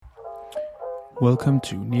Welcome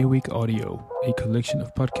to Nearweek Audio, a collection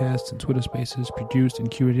of podcasts and Twitter spaces produced and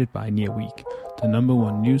curated by Nearweek, the number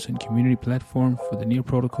one news and community platform for the Near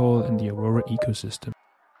protocol and the Aurora ecosystem.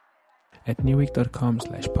 At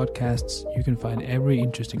nearweek.com/podcasts, you can find every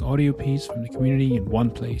interesting audio piece from the community in one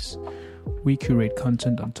place. We curate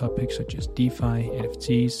content on topics such as DeFi,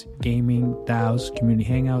 NFTs, gaming, DAOs, community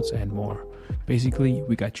hangouts, and more. Basically,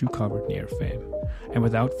 we got you covered, Near fam. And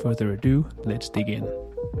without further ado, let's dig in.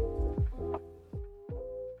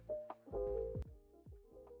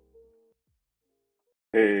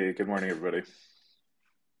 Hey, good morning, everybody.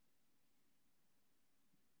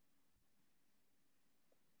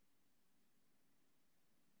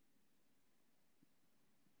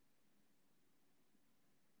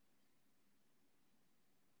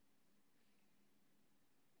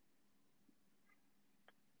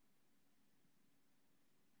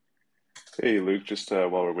 Hey, Luke, just while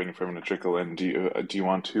we're waiting for everyone to trickle in, do you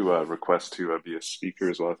want to request to be a speaker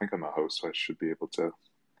as well? I think I'm a host, so I should be able to.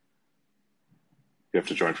 You have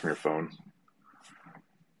to join from your phone.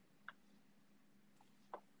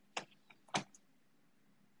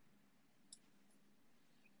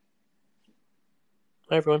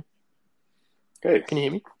 Hi, everyone. Hey. Can you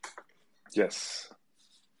hear me? Yes.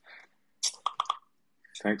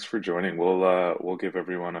 Thanks for joining. We'll give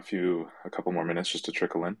everyone a couple more minutes just to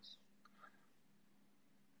trickle in.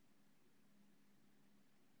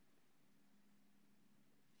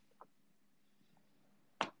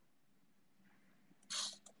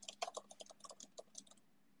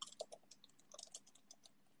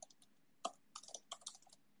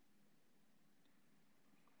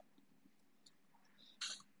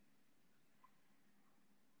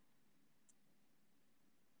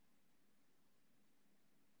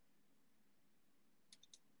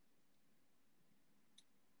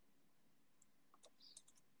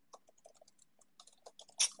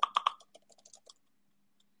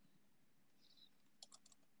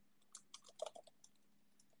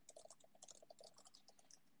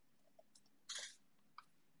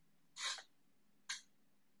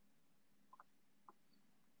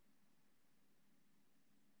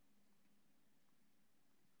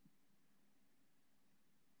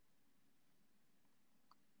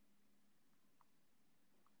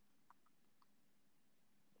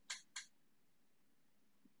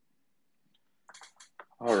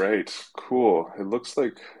 All right, cool. It looks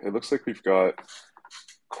like we've got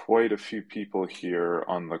quite a few people here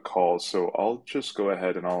on the call, so I'll just go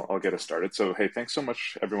ahead and I'll get us started. So, hey, thanks so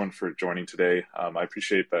much everyone for joining today. I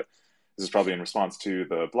appreciate that. This is probably in response to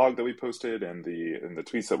the blog that we posted and the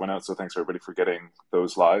tweets that went out. So, thanks everybody for getting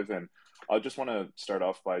those live. And I just want to start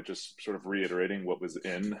off by just sort of reiterating what was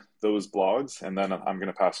in those blogs, and then I'm going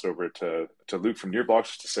to pass it over to Luke from Near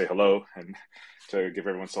Blogs to say hello and to give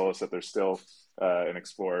everyone solace that there's still an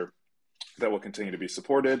Explorer that will continue to be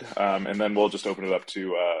supported, and then we'll just open it up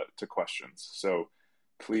to questions. So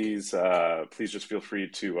please just feel free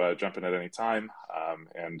to jump in at any time,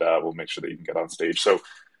 and we'll make sure that you can get on stage. So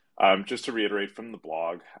just to reiterate from the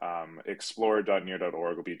blog,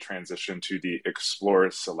 explorer.near.org will be transitioned to the Explorer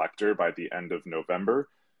selector by the end of November.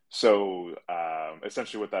 So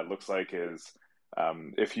essentially what that looks like is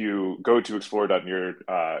if you go to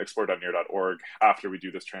explore.near.org after we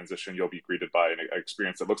do this transition, you'll be greeted by an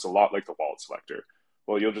experience that looks a lot like the wallet selector.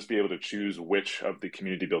 Well, you'll just be able to choose which of the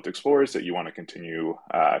community-built explorers that you want to continue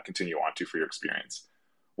on to for your experience.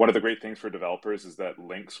 One of the great things for developers is that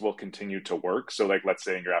links will continue to work. So like, let's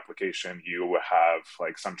say in your application, you have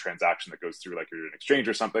like some transaction that goes through, like you're an exchange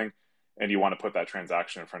or something, and you want to put that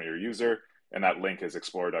transaction in front of your user, and that link is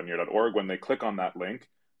explorer.near.org. When they click on that link,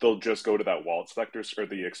 they'll just go to that wallet selector or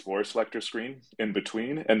the Explorer selector screen in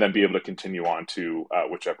between, and then be able to continue on to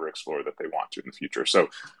whichever Explorer that they want to in the future. So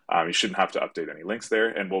you shouldn't have to update any links there,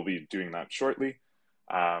 and we'll be doing that shortly.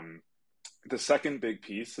 The second big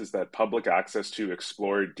piece is that public access to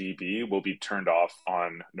Explorer DB will be turned off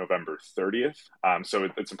on November 30th. So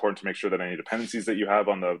it's important to make sure that any dependencies that you have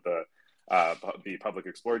on the public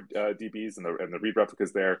Explorer DBs and the read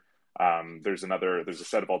replicas there, there's a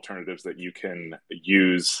set of alternatives that you can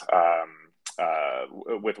use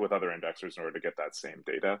with other indexers in order to get that same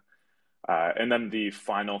data. And then the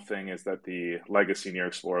final thing is that the legacy Near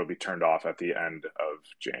Explorer will be turned off at the end of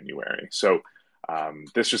January. So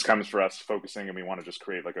this just comes for us focusing, and we want to just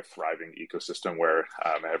create like a thriving ecosystem where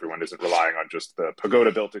everyone isn't relying on just the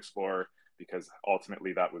Pagoda built Explorer, because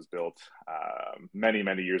ultimately that was built many,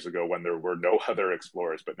 many years ago when there were no other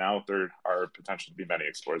Explorers, but now there are potential to be many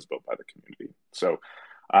Explorers built by the community. So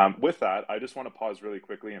with that, I just want to pause really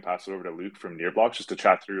quickly and pass it over to Luke from Nearblock just to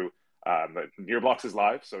chat through But Nearblocks is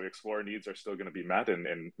live, so Explorer needs are still going to be met.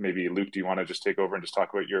 And maybe Luke, do you want to just take over and just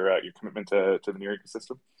talk about your commitment to the Near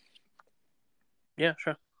ecosystem? Yeah,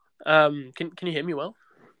 sure. Can you hear me well?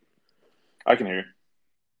 I can hear you.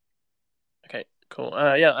 Okay, cool.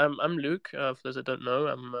 Yeah, I'm Luke. For those that don't know,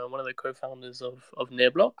 I'm one of the co-founders of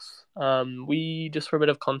Nearblocks. We just for a bit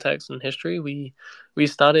of context and history, we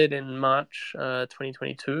started in March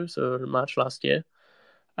 2022, so March last year.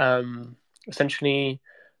 Essentially,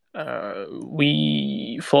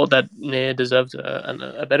 we thought that Near deserved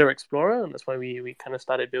a better explorer, and that's why we kind of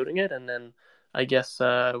started building it. And then I guess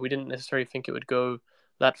we didn't necessarily think it would go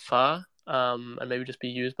that far, and maybe just be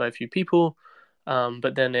used by a few people.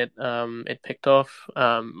 But then it picked off.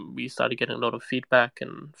 We started getting a lot of feedback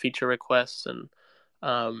and feature requests, and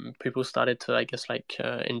people started to, I guess,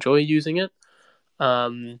 enjoy using it.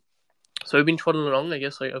 Um, so we've been trotting along, I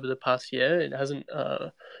guess, over the past year. It hasn't,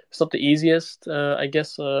 it's not the easiest, I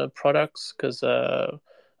guess, products because,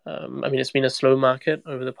 it's been a slow market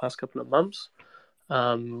over the past couple of months.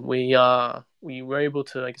 We were able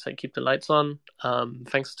to, I guess, keep the lights on,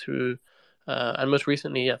 thanks to, and most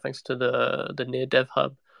recently, yeah, thanks to the Near Dev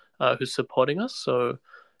Hub, who's supporting us. So,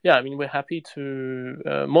 yeah, we're happy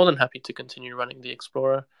to, more than happy to continue running the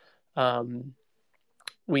Explorer. Um,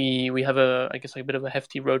 we have I guess, a bit of a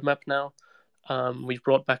hefty roadmap now. We've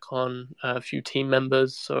brought back on a few team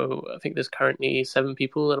members, so I think there's currently 7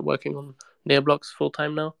 people that are working on Nearblocks full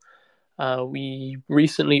time now. We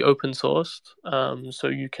recently open sourced, so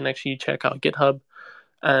you can actually check out GitHub,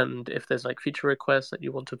 and if there's feature requests that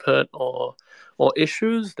you want to put or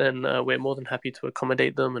issues, then we're more than happy to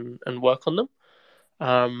accommodate them and work on them.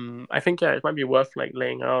 I think, yeah, it might be worth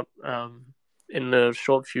laying out in the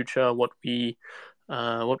short future what we're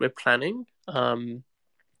planning.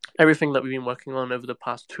 Everything that we've been working on over the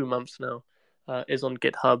past 2 months now is on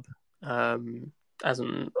GitHub.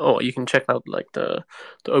 Or you can check out the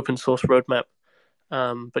open source roadmap.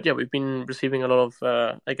 But yeah, we've been receiving a lot of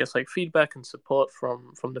I guess feedback and support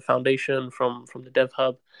from the foundation, from the Dev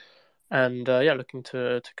Hub, and yeah, looking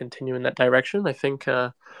to continue in that direction. I think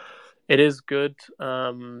it is good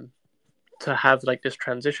to have this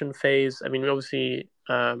transition phase. We obviously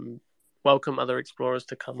welcome other explorers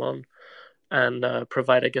to come on and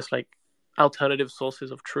provide, I guess, alternative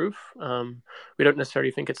sources of truth. We don't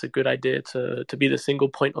necessarily think it's a good idea to be the single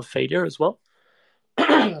point of failure as well.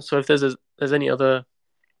 So if there's any other,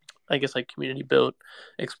 I guess, community built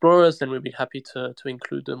explorers, then we'd be happy to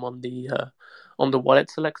include them on the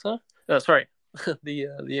wallet selector. Sorry,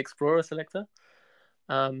 the explorer selector.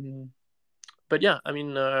 But yeah,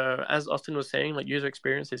 as Austin was saying, user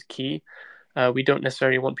experience is key. We don't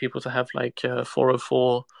necessarily want people to have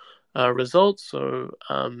 404 results. So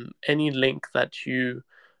any link that you,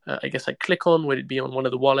 I guess, click on, would it be on one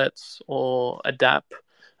of the wallets or a DApp?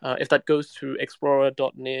 If that goes to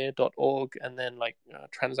explorer.near.org and then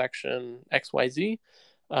transaction XYZ,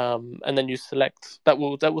 and then you select that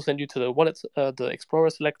will send you to the wallet, the Explorer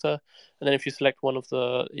selector, and then if you select one of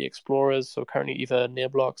the Explorers, so currently either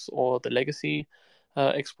Nearblocks or the Legacy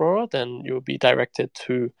Explorer, then you will be directed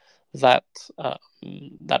to that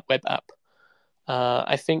web app.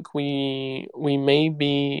 I think we may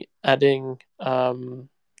be adding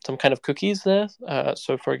some kind of cookies there.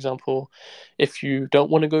 So, for example, if you don't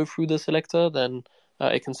want to go through the selector, then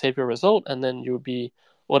it can save your result, and then you will be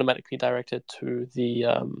automatically directed to the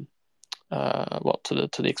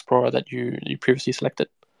to the Explorer that you previously selected.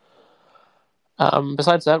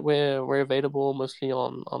 Besides that, we're available mostly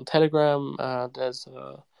on Telegram. There's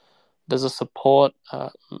a support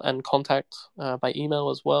and contact by email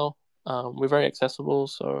as well. We're very accessible,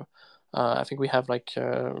 so I think we have I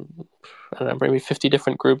don't know, maybe 50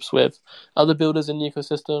 different groups with other builders in the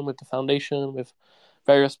ecosystem, with the foundation, with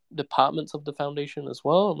various departments of the foundation as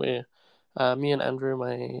well. We're me and Andrew,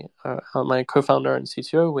 my co-founder and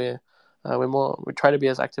CTO, we try to be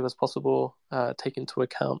as active as possible, take into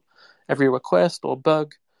account every request or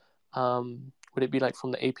bug. Would it be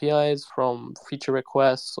from the APIs, from feature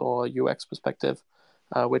requests, or UX perspective?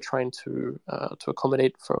 We're trying to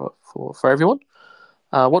accommodate for everyone.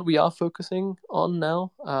 What we are focusing on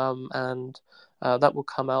now, and that will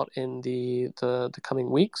come out in the coming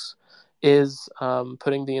weeks, is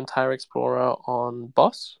putting the entire Explorer on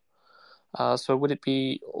Boss. So would it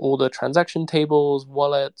be all the transaction tables,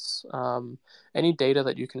 wallets, any data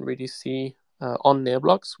that you can really see on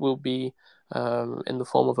Nearblocks will be in the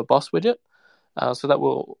form of a Boss widget.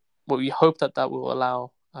 So we hope that will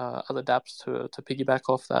allow other dApps to piggyback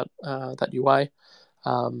off that UI,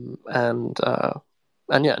 and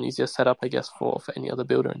yeah, an easier setup, I guess, for any other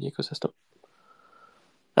builder in the ecosystem.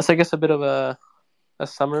 That's, I guess, a bit of a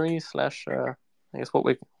summary slash I guess what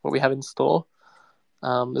we have in store.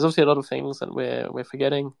 There's obviously a lot of things that we're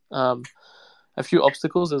forgetting. A few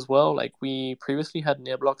obstacles as well. Like we previously had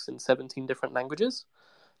near blocks in 17 different languages.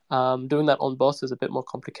 Doing that on Boss is a bit more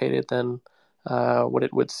complicated than what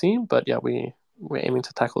it would seem. But yeah, we're aiming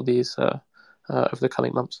to tackle these over the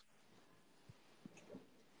coming months.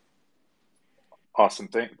 Awesome.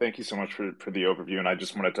 Thank you so much for the overview. And I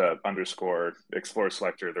just wanted to underscore Explorer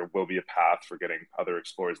Selector. There will be a path for getting other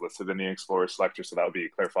explorers listed in the Explorer Selector. So that will be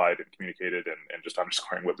clarified and communicated, and just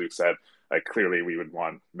underscoring what Luke said. Like clearly we would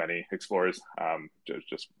want many explorers,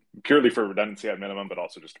 just purely for redundancy at minimum, but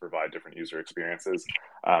also just to provide different user experiences.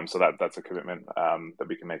 So that's a commitment that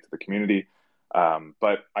we can make to the community.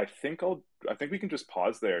 But I think we can just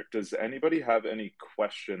pause there. Does anybody have any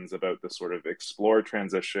questions about the sort of Explorer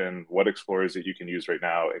transition? What explorers that you can use right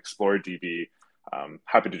now? Explorer DB.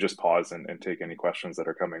 Happy to just pause and take any questions that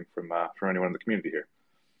are coming from anyone in the community here.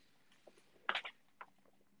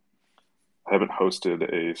 I haven't hosted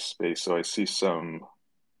a space, so I see some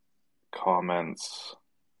comments.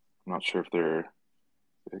 I'm not sure if they're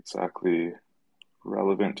exactly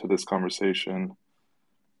relevant to this conversation.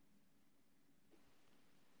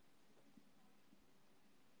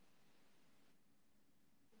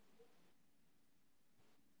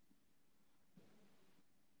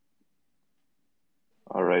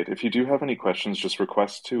 All right. If you do have any questions, just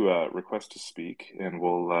request to speak, and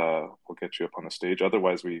we'll get you up on the stage.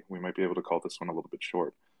 Otherwise, we might be able to call this one a little bit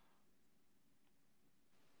short.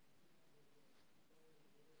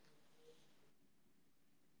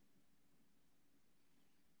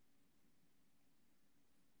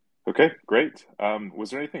 Okay, great. Was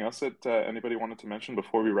there anything else that anybody wanted to mention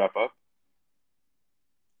before we wrap up?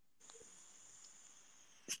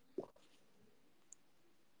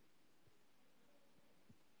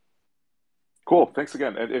 Cool. Thanks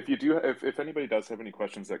again. And if anybody does have any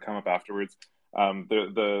questions that come up afterwards,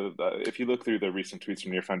 if you look through the recent tweets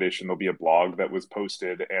from Near Foundation, there'll be a blog that was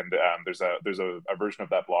posted, and there's a version of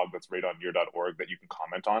that blog that's right on near.org that you can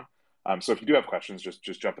comment on. So if you do have questions,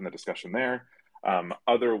 just jump in the discussion there.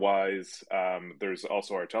 Otherwise, there's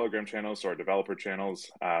also our Telegram channels, so our developer channels,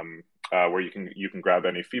 where you can grab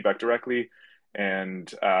any feedback directly. And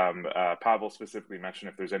Pavel specifically mentioned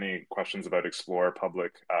if there's any questions about Explorer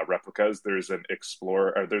public replicas, there's an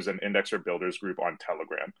indexer builders group on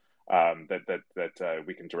Telegram that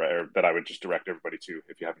we can direct, or that I would just direct everybody to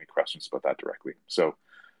if you have any questions about that directly. So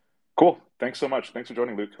cool. Thanks so much. Thanks for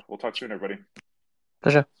joining, Luke. We'll talk soon, everybody.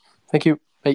 Pleasure. Thank you. Bye.